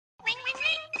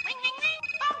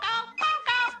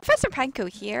Professor Pineco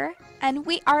here, and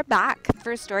we are back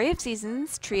for Story of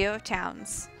Seasons Trio of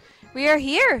Towns. We are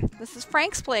here! This is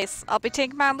Frank's place. I'll be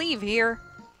taking my leave here.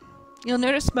 You'll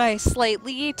notice my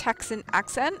slightly Texan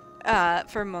accent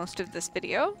for most of this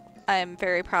video. I'm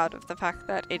very proud of the fact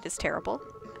that it is terrible,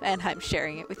 and I'm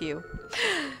sharing it with you.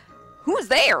 Who's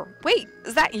there? Wait,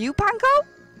 is that you, Pineco?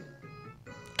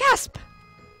 Gasp!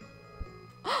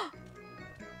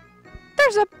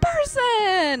 There's a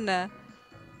person!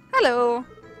 Hello.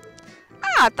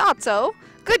 Ah, I thought so.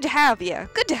 Good to have you.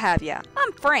 Good to have you.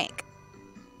 I'm Frank.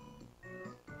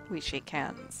 We shake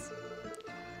hands.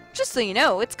 Just so you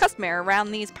know, it's customary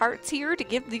around these parts here to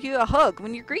give you a hug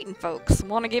when you're greeting folks.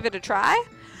 Want to give it a try?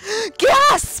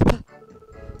 Gasp!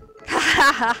 Ha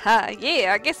ha ha ha.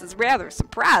 Yeah, I guess it's rather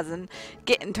surprising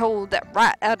getting told that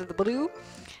right out of the blue.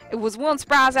 It was one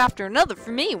surprise after another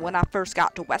for me when I first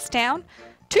got to Westown,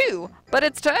 too, but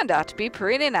it's turned out to be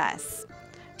pretty nice.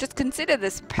 Just consider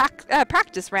this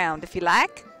practice round, if you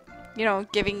like. You know,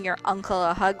 giving your uncle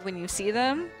a hug when you see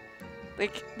them.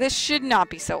 Like, this should not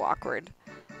be so awkward.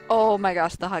 Oh my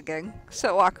gosh, the hugging.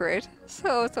 So awkward.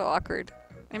 So awkward.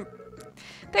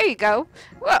 There you go.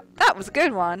 Well, that was a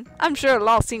good one. I'm sure it'll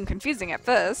all seem confusing at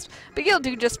first, but you'll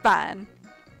do just fine.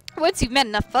 Once you've met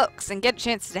enough folks and get a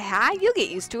chance to say hi, you'll get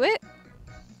used to it.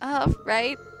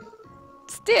 Right.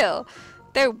 Still,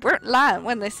 they weren't lying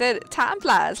when they said time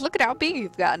flies. Look at how big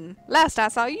you've gotten. Last I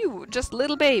saw you were just a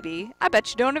little baby. I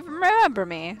bet you don't even remember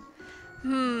me.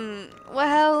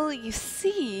 Well, you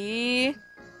see...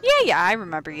 Yeah, I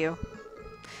remember you.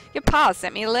 Your pa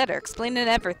sent me a letter explaining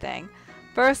everything.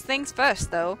 First things first,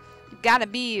 though. You've got to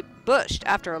be bushed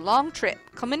after a long trip.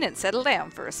 Come in and settle down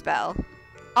for a spell.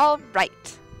 All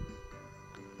right.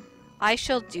 I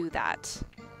shall do that.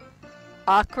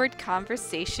 Awkward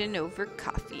conversation over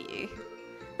coffee.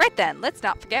 Right then, let's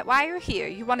not forget why you're here.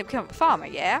 You want to become a farmer,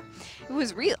 yeah? I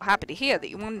was real happy to hear that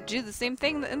you want to do the same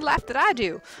thing in life that I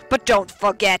do. But don't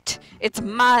forget, it's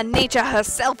my nature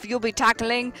herself you'll be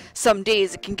tackling. Some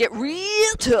days it can get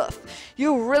real tough.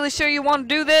 You really sure you want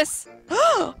to do this?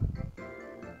 Blah,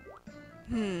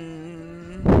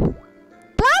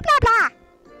 blah, blah.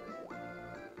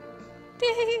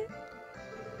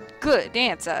 Good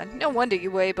answer. No wonder you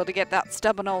were able to get that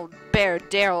stubborn old bear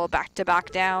Daryl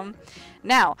back down.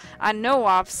 Now, I know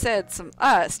I've said some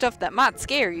stuff that might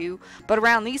scare you, but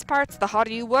around these parts, the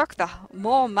harder you work, the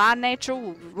more my nature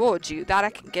will reward you. That I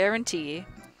can guarantee.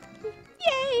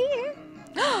 Yay!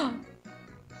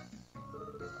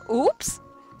 Oops!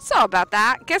 Sorry about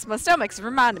that. Guess my stomach's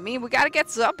reminding me we gotta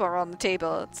get supper on the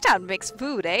table. It's time to make some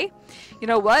food, eh? You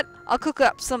know what? I'll cook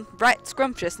up something right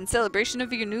scrumptious in celebration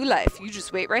of your new life. You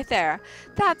just wait right there.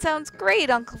 That sounds great,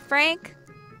 Uncle Frank.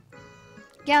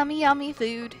 Yummy, yummy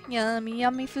food. Yummy,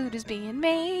 yummy food is being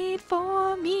made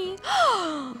for me.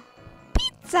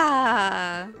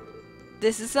 Pizza!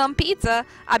 This is some pizza.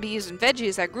 I'll be using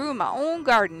veggies I grew in my own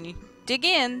garden. Dig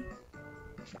in.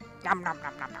 Yum, nom,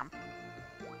 nom, nom, nom.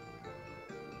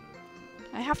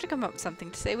 I have to come up with something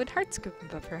to say when heart's going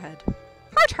above her head.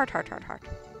 Heart.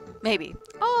 Maybe.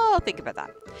 Oh, I'll think about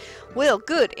that. Well,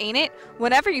 good, ain't it?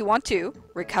 Whenever you want to,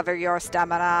 recover your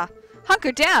stamina.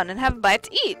 Hunker down and have a bite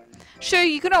to eat. Sure,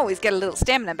 you can always get a little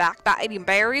stamina back by eating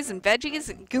berries and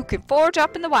veggies you can forage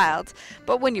up in the wilds.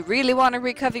 But when you really want to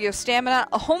recover your stamina,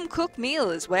 a home-cooked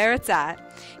meal is where it's at.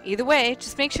 Either way,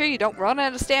 just make sure you don't run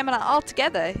out of stamina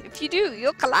altogether. If you do,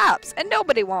 you'll collapse, and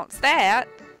nobody wants that.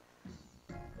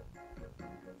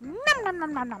 Nom nom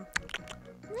nom nom nom.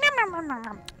 Nom nom nom nom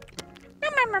nom.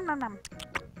 Nom nom nom nom nom.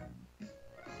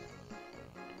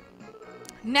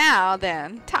 Now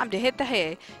then, time to hit the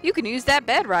hay. You can use that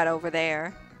bed right over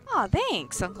there. Aw,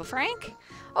 thanks, Uncle Frank.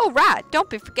 Oh, right, don't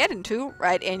be forgetting to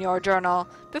write in your journal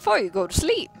before you go to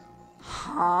sleep.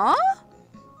 Huh?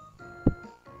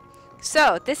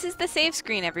 So, this is the save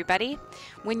screen, everybody.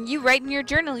 When you write in your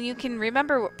journal, you can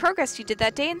remember what progress you did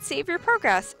that day and save your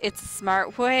progress. It's a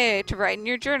smart way to write in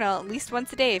your journal at least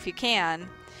once a day if you can.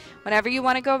 Whenever you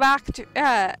want to go back to,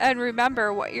 and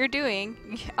remember what you're doing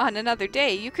on another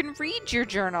day, you can read your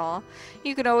journal.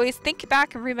 You can always think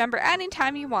back and remember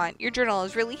anytime you want. Your journal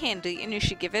is really handy, and you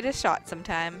should give it a shot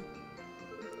sometime.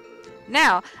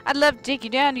 Now, I'd love to take you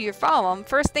down to your farm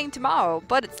first thing tomorrow,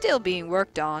 but it's still being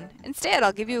worked on. Instead,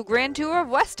 I'll give you a grand tour of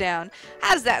Westown.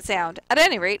 How does that sound? At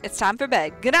any rate, it's time for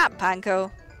bed. Good night,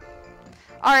 Pineco.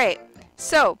 Alright,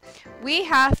 so, we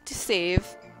have to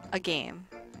save a game.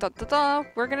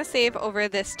 We're going to save over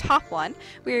this top one.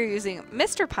 We are using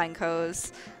Mr.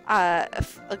 Pineco's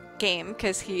game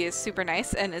because he is super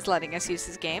nice and is letting us use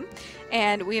his game.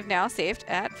 And we have now saved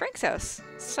at Frank's house.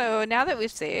 So now that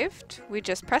we've saved, we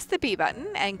just press the B button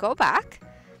and go back.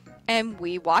 And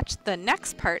we watch the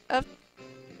next part of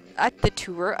the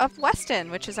tour of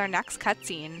Westown, which is our next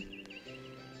cutscene.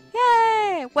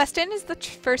 Yay! Westown is the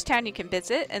first town you can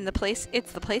visit, and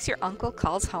it's the place your uncle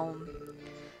calls home.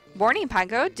 Morning,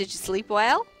 Pineco. Did you sleep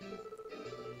well?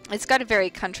 It's got a very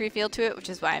country feel to it, which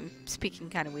is why I'm speaking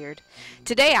kind of weird.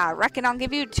 Today, I reckon I'll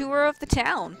give you a tour of the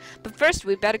town. But first,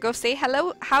 we better go say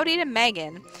howdy to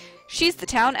Megan. She's the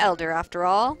town elder, after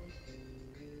all.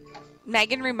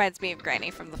 Megan reminds me of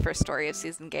Granny from the first Story of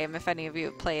Season game, if any of you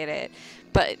have played it.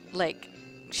 But, like,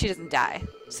 she doesn't die,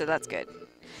 so that's good.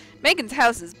 Megan's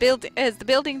house is the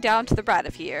building down to the right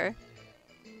of here.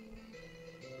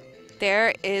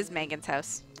 There is Megan's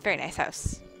house. Very nice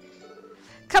house.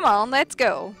 Come on, let's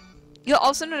go. You'll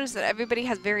also notice that everybody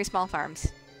has very small farms.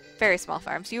 Very small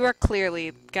farms. You are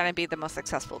clearly going to be the most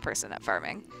successful person at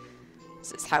farming.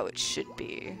 This is how it should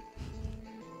be.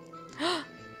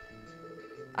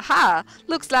 Aha!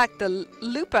 Looks like the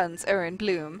lupins are in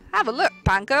bloom. Have a look,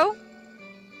 Pineco.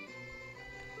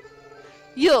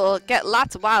 You'll get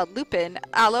lots of wild lupin,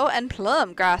 aloe, and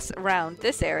plum grass around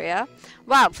this area.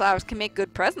 Wildflowers can make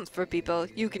good presents for people.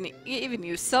 You can even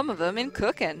use some of them in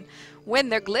cooking. When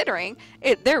they're glittering,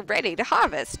 they're ready to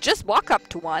harvest. Just walk up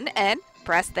to one and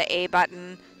press the A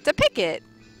button to pick it.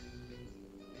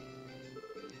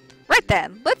 Right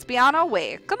then, let's be on our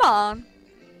way. Come on.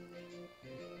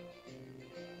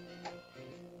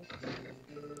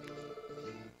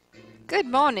 Good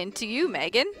morning to you,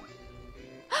 Megan.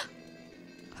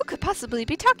 Who could possibly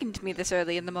be talking to me this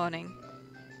early in the morning?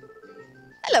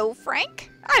 Hello,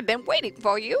 Frank. I've been waiting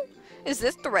for you. Is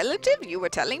this the relative you were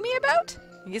telling me about?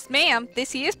 Yes, ma'am.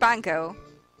 This here's Pineco.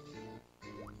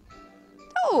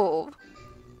 Oh.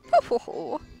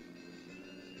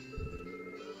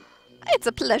 It's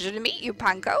a pleasure to meet you,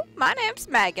 Pineco. My name's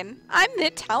Megan. I'm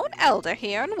the town elder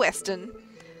here in Westown.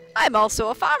 I'm also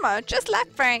a farmer, just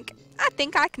like Frank. I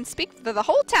think I can speak for the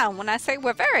whole town when I say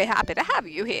we're very happy to have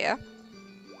you here.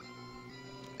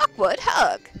 Awkward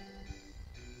hug.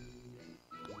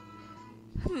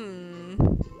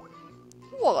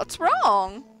 What's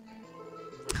wrong?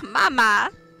 My.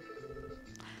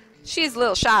 She's a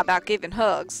little shy about giving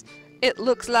hugs. It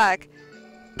looks like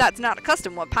that's not a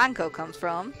custom where Pineco comes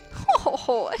from.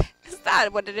 Oh, is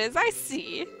that what it is? I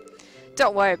see.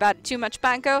 Don't worry about it too much,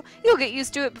 Pineco. You'll get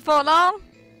used to it before long.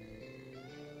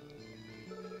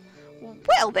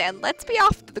 Well then, let's be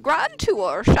off to the grand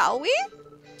tour, shall we?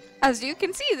 As you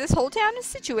can see, this whole town is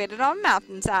situated on a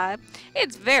mountainside.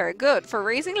 It's very good for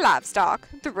raising livestock.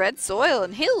 The red soil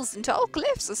and hills and tall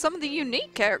cliffs are some of the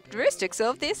unique characteristics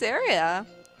of this area.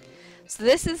 So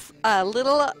this is a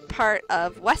little part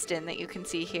of Westown that you can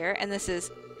see here, and this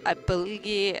is, I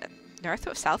believe,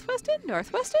 Northwestern?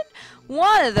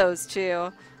 One of those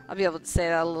two. I'll be able to say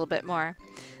that a little bit more.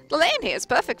 The land here is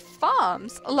perfect for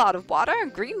farms. A lot of water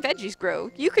and green veggies grow.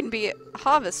 You can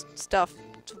harvest stuff.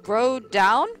 Road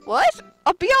down? What?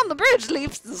 Up beyond the bridge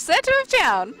leaves the center of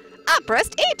town. I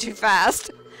pressed A too fast.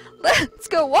 Let's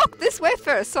go walk this way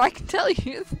first so I can tell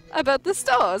you about the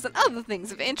stores and other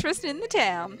things of interest in the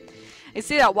town. You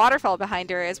see that waterfall behind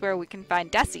her is where we can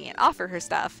find Desi and offer her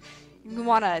stuff. You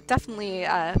want to definitely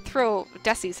throw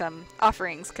Desi some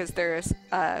offerings because there's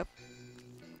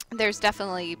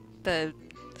definitely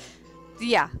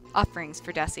offerings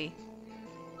for Desi.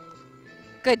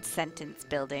 Good sentence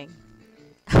building.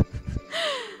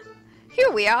 Here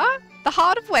we are, the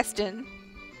heart of Westown.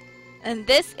 And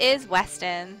this is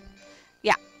Westown.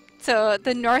 Yeah, so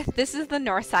this is the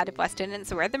north side of Westown, and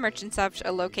it's where the merchant shops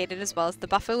are located, as well as the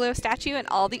buffalo statue and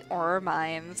all the ore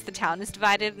mines. The town is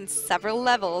divided in several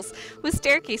levels, with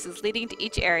staircases leading to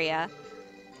each area.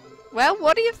 Well,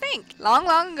 what do you think? Long,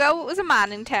 long ago it was a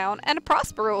mining town, and a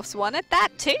prosperous one at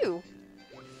that, too.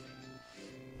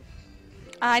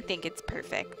 I think it's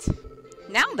perfect.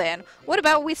 Now then, what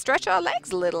about we stretch our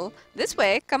legs a little? This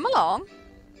way, come along.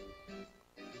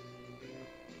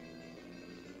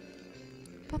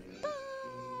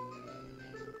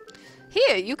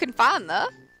 Here you can find the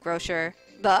grocer,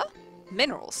 the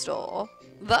mineral store,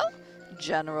 the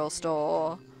general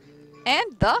store,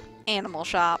 and the animal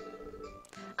shop.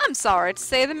 I'm sorry to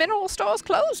say the mineral store is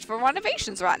closed for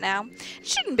renovations right now. It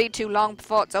shouldn't be too long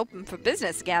before it's open for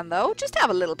business again, though. Just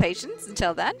have a little patience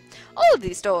until then. All of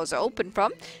these stores are open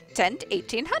from 10 to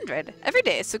 1800 every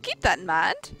day, so keep that in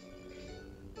mind.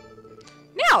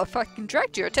 Now, if I can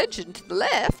direct your attention to the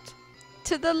left,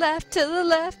 to the left, to the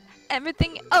left,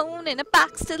 everything you own in a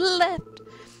box to the left.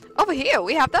 Over here,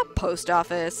 we have the post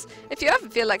office. If you ever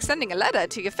feel like sending a letter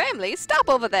to your family, stop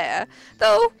over there.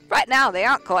 Though, right now they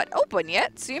aren't quite open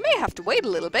yet, so you may have to wait a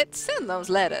little bit to send those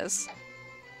letters.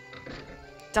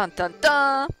 Dun dun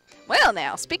dun! Well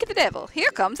now, speak of the devil,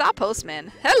 here comes our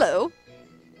postman. Hello!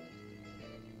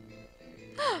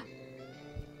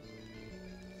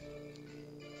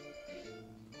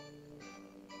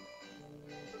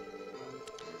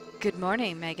 Good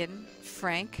morning, Megan.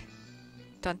 Frank.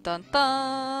 Dun dun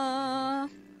dun!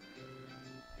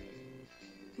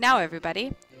 Now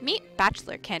everybody, meet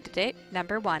bachelor candidate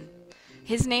number 1.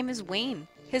 His name is Wayne.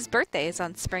 His birthday is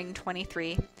on spring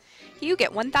 23. You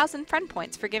get 1,000 friend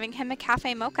points for giving him a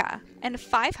cafe mocha, and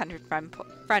 500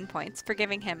 friend points for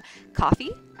giving him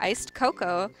coffee, iced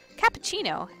cocoa,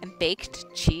 cappuccino, and baked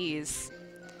cheese.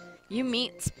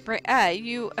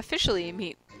 You officially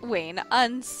meet Wayne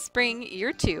on spring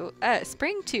 2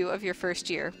 of your first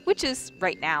year, which is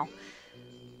right now.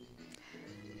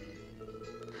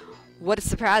 What a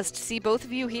surprise to see both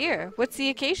of you here. What's the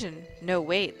occasion? No,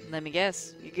 wait, let me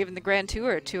guess. You're giving the grand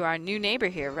tour to our new neighbor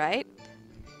here, right?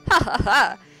 Ha ha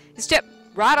ha! It's Chip,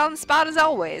 right on the spot as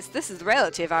always. This is the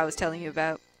relative I was telling you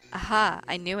about. Aha,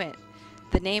 I knew it.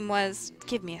 The name was...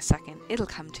 Give me a second, it'll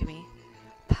come to me.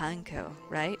 Pineco,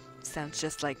 right? Sounds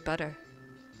just like butter.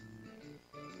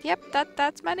 Yep,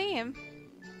 that's my name.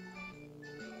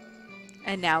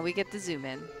 And now we get the zoom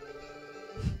in.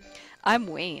 I'm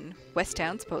Wayne,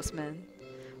 Westown's postman.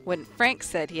 When Frank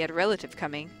said he had a relative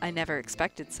coming, I never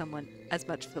expected someone as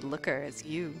much of a looker as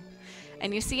you.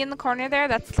 And you see in the corner there,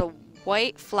 that's the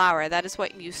white flower. That is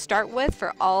what you start with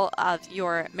for all of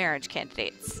your marriage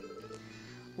candidates.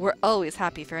 We're always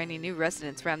happy for any new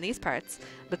residents around these parts,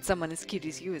 but someone as cute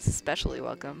as you is especially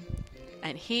welcome.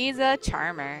 And he's a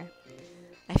charmer.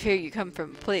 I fear you come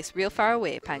from a place real far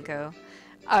away, Pineco.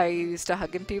 Are you used to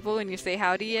hugging people when you say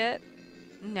howdy yet?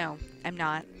 No, I'm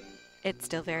not. It's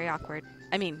still very awkward.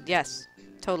 I mean, yes,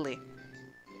 totally.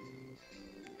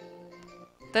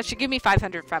 That should give me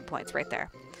 500 friend points right there.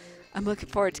 I'm looking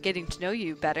forward to getting to know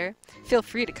you better. Feel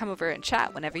free to come over and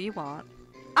chat whenever you want.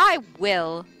 I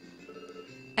will!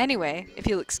 Anyway, if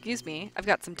you'll excuse me, I've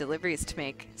got some deliveries to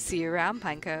make. See you around,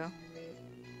 Pineco.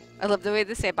 I love the way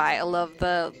they say bye. I love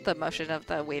the motion of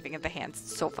the waving of the hands.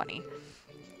 It's so funny.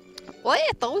 Well,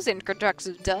 with those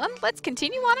introductions done, let's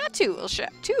continue on our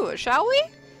tour, shall we?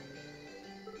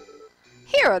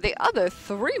 Here are the other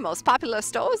 3 most popular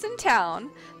stores in town.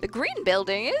 The green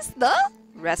building is the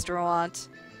restaurant.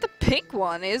 The pink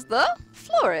one is the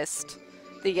florist.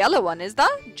 The yellow one is the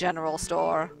general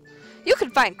store. You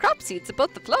can find crop seeds at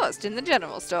both the florist and the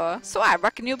general store, so I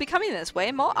reckon you'll be coming this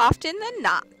way more often than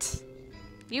not.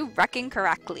 You reckon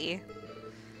correctly.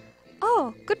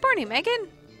 Oh, good morning, Megan.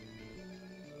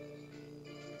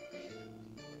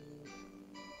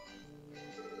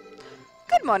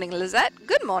 Good morning, Lisette.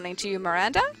 Good morning to you,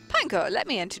 Miranda. Pineco, let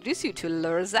me introduce you to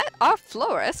Lisette, our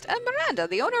florist, and Miranda,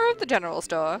 the owner of the general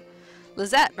store.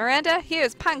 Lisette, Miranda,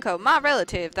 here's Pineco, my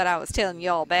relative that I was telling you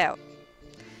all about.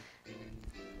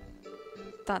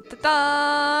 Dun, dun,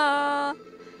 dun.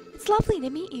 It's lovely to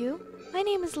meet you. My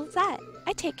name is Lisette.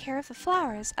 I take care of the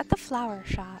flowers at the flower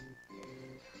shop.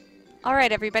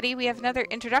 Alright, everybody, we have another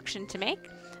introduction to make.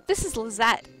 This is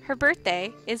Lisette. Her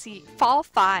birthday is fall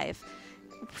 5.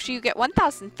 You get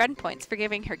 1,000 friend points for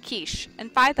giving her quiche,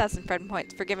 and 5,000 friend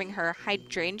points for giving her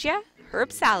hydrangea,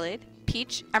 herb salad,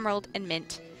 peach, emerald, and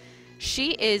mint.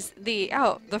 She is the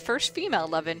first female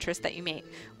love interest that you meet,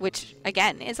 which,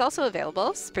 again, is also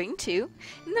available spring 2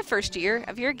 in the first year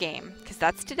of your game, because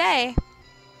that's today.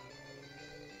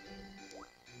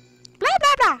 Blah,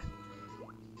 blah, blah.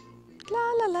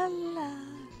 La, la, la, la.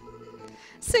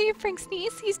 So you're Frank's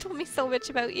niece? He's told me so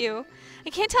much about you. I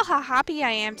can't tell how happy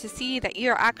I am to see that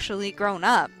you're actually grown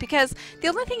up, because the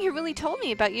only thing he really told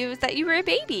me about you is that you were a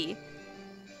baby.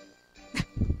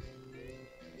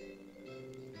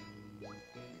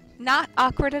 Not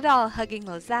awkward at all, hugging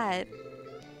Lisette.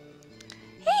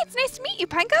 Hey, it's nice to meet you,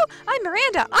 Pineco. I'm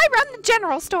Miranda. I run the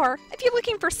general store. If you're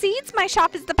looking for seeds, my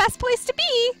shop is the best place to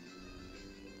be.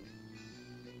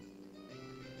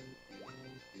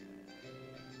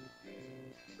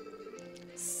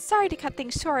 Sorry to cut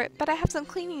things short, but I have some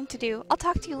cleaning to do. I'll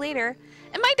talk to you later.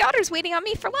 And my daughter's waiting on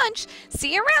me for lunch.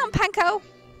 See you around, Pineco.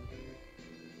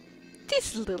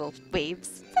 These little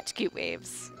waves. Such cute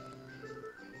waves.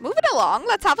 Moving along,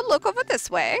 let's have a look over this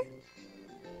way.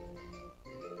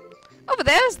 Over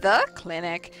there's the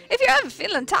clinic. If you're ever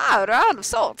feeling tired or out of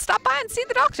sorts, stop by and see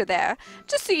the doctor there.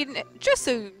 Just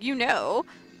so you know,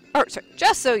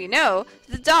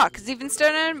 the doc is even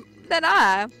sterner than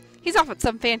I. He's off at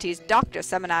some fancy doctor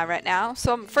seminar right now,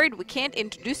 so I'm afraid we can't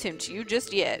introduce him to you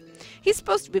just yet. He's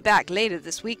supposed to be back later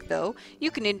this week, though.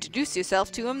 You can introduce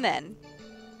yourself to him then.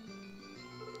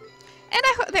 And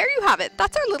there you have it.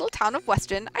 That's our little town of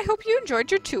Westown. I hope you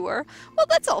enjoyed your tour. Well,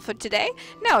 that's all for today.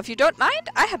 Now, if you don't mind,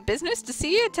 I have business to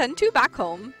see you attend to back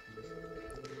home.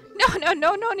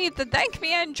 No need to thank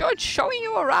me. I enjoyed showing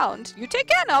you around. You take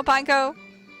care now, Pineco.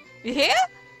 You hear?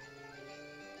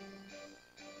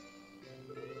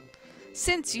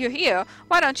 Since you're here,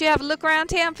 why don't you have a look around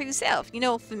town for yourself? You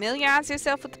know, familiarize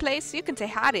yourself with the place. You can say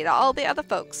hi to all the other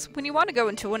folks. When you want to go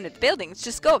into one of the buildings,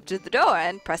 just go up to the door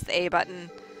and press the A button.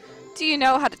 Do you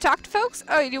know how to talk to folks,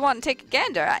 or do you want to take a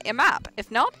gander at your map? If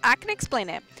not, I can explain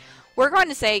it. We're going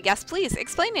to say, yes please,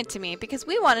 explain it to me, because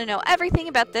we want to know everything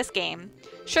about this game.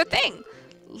 Sure thing.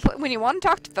 When you want to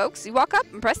talk to folks, you walk up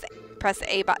and press the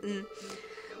A button.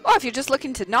 Or if you're just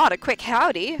looking to nod a quick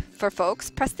howdy for folks,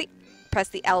 press the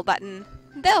L button.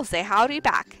 They'll say howdy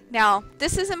back. Now,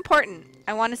 this is important.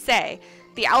 I want to say,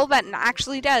 the L button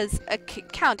actually does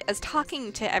count as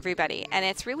talking to everybody, and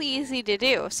it's really easy to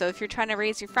do. So if you're trying to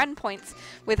raise your friend points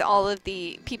with all of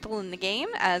the people in the game,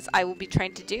 as I will be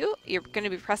trying to do, you're going to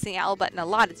be pressing the L button a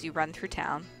lot as you run through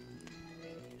town.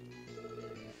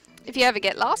 If you ever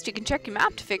get lost, you can check your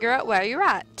map to figure out where you're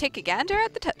at. Take a gander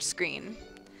at the touchscreen.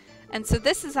 And so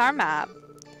this is our map.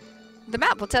 The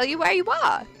map will tell you where you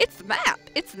are. It's the map.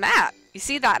 It's the map. You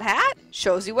see that hat?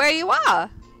 Shows you where you are.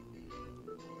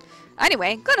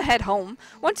 Anyway, gonna head home.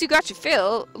 Once you got your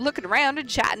fill, looking around and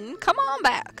chatting, come on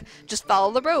back. Just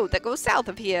follow the road that goes south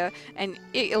of here, and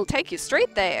it'll take you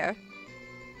straight there.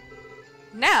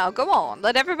 Now, go on.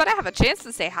 Let everybody have a chance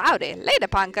to say howdy. Later,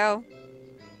 Pineco.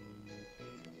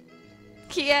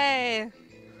 Yay!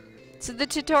 So the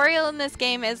tutorial in this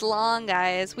game is long,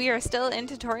 guys. We are still in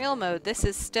tutorial mode. This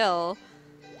is still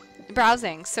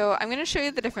browsing. So I'm going to show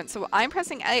you the difference. So I'm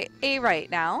pressing A right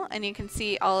now, and you can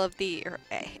see all of the...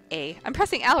 I'm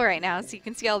pressing L right now, so you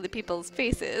can see all the people's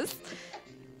faces.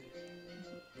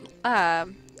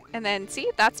 And then,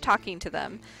 see? That's talking to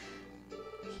them.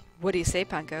 What do you say,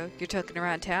 Pineco? You're talking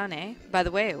around town, eh? By the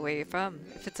way, where are you from?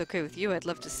 If it's okay with you, I'd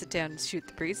love to sit down and shoot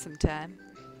the breeze sometime.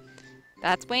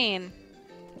 That's Wayne.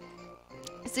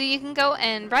 So you can go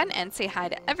and run and say hi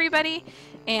to everybody,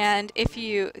 and if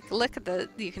you look at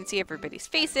you can see everybody's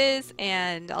faces,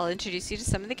 and I'll introduce you to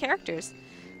some of the characters.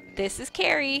 This is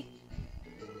Carrie.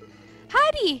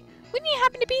 Howdy! Wouldn't you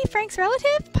happen to be Frank's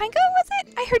relative? Pineco, was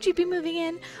it? I heard you'd be moving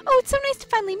in. Oh, it's so nice to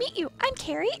finally meet you. I'm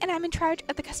Carrie, and I'm in charge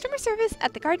of the customer service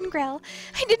at the Garden Grill.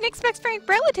 I didn't expect Frank's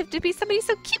relative to be somebody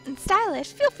so cute and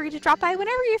stylish. Feel free to drop by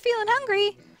whenever you're feeling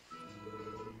hungry.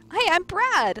 Hey, I'm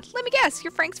Brad. Let me guess, you're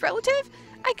Frank's relative?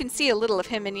 I can see a little of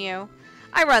him in you.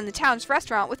 I run the town's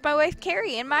restaurant with my wife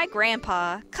Carrie and my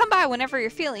grandpa. Come by whenever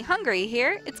you're feeling hungry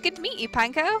here. It's good to meet you,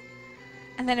 Pineco.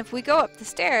 And then if we go up the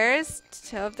stairs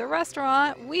of the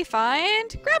restaurant, we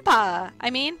find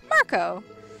Marco.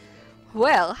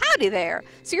 Well, howdy there.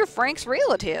 So you're Frank's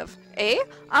relative, eh?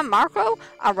 I'm Marco.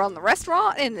 I run the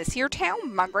restaurant in this here town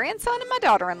with my grandson and my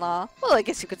daughter-in-law. Well, I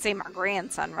guess you could say my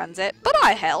grandson runs it, but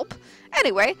I help.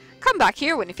 Anyway, come back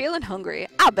here when you're feeling hungry.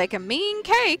 I'll bake a mean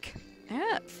cake.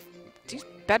 Yeah, you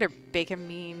better bake a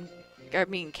mean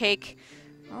cake.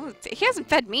 Oh, he hasn't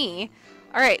fed me.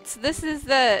 All right, so this is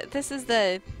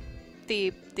the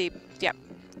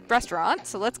restaurant.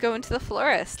 So let's go into the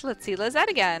florist. Let's see Lisette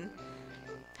again.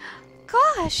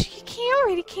 Gosh, you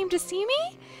already came to see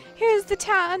me? Here's the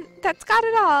town that's got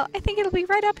it all. I think it'll be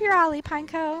right up your alley,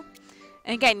 Pineco.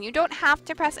 And again, you don't have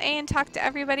to press A and talk to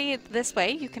everybody this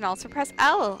way. You can also press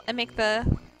L and make the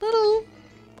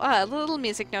little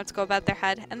music notes go above their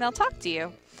head, and they'll talk to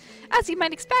you. As you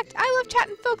might expect, I love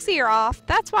chatting folks' ear off.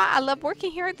 That's why I love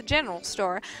working here at the general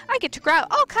store. I get to grout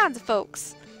all kinds of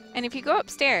folks. And if you go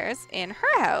upstairs in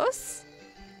her house,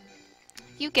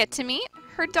 you get to meet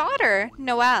her daughter,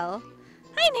 Noelle.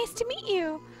 Hi, nice to meet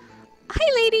you.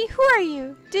 Hi, lady. Who are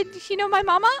you? Did you know my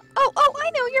mama? Oh, I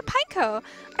know. You're Pineco.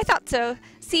 I thought so.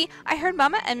 See, I heard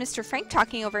Mama and Mr. Frank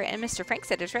talking over it, and Mr. Frank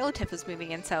said his relative was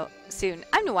moving in so soon.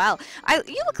 I'm Noelle.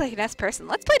 You look like a nice person.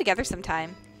 Let's play together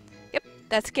sometime. Yep,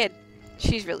 that's a kid.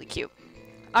 She's really cute.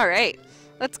 All right,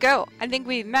 let's go. I think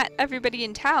we've met everybody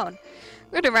in town.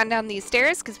 We're going to run down these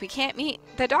stairs because we can't meet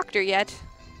the doctor yet.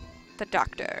 The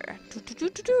doctor.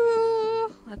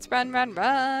 Let's run.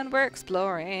 We're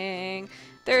exploring.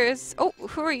 Oh,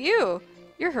 who are you?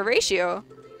 You're Horatio.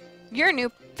 You're a new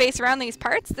face around these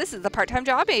parts. This is the part-time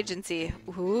job agency.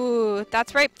 Ooh,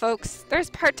 that's right, folks. There's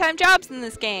part-time jobs in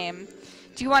this game.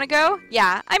 Do you want to go?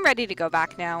 Yeah, I'm ready to go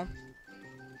back now.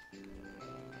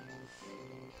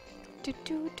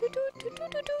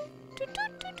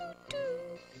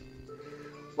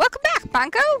 Welcome back,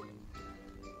 Pineco!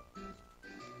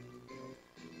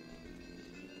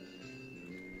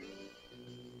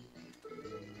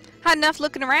 Had enough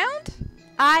looking around?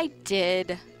 I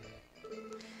did.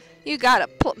 You gotta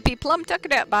be plumb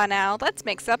tuckered out by now. Let's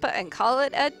make supper and call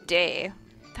it a day.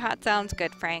 That sounds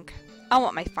good, Frank. I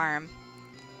want my farm.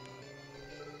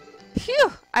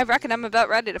 Phew! I reckon I'm about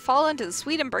ready to fall into the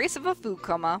sweet embrace of a food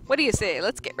coma. What do you say?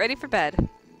 Let's get ready for bed.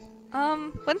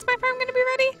 When's my farm gonna be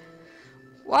ready?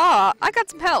 Wow, I got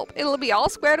some help. It'll be all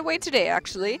squared away today,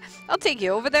 actually. I'll take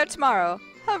you over there tomorrow.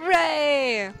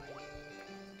 Hooray!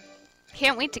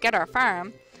 Can't wait to get our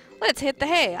farm. Let's hit the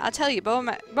hay. I'll tell you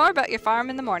more about your farm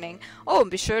in the morning. Oh,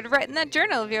 and be sure to write in that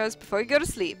journal of yours before you go to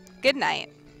sleep. Good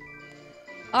night.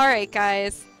 Alright,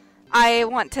 guys. I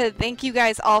want to thank you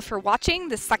guys all for watching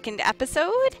the second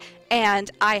episode,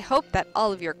 and I hope that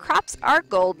all of your crops are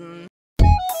golden.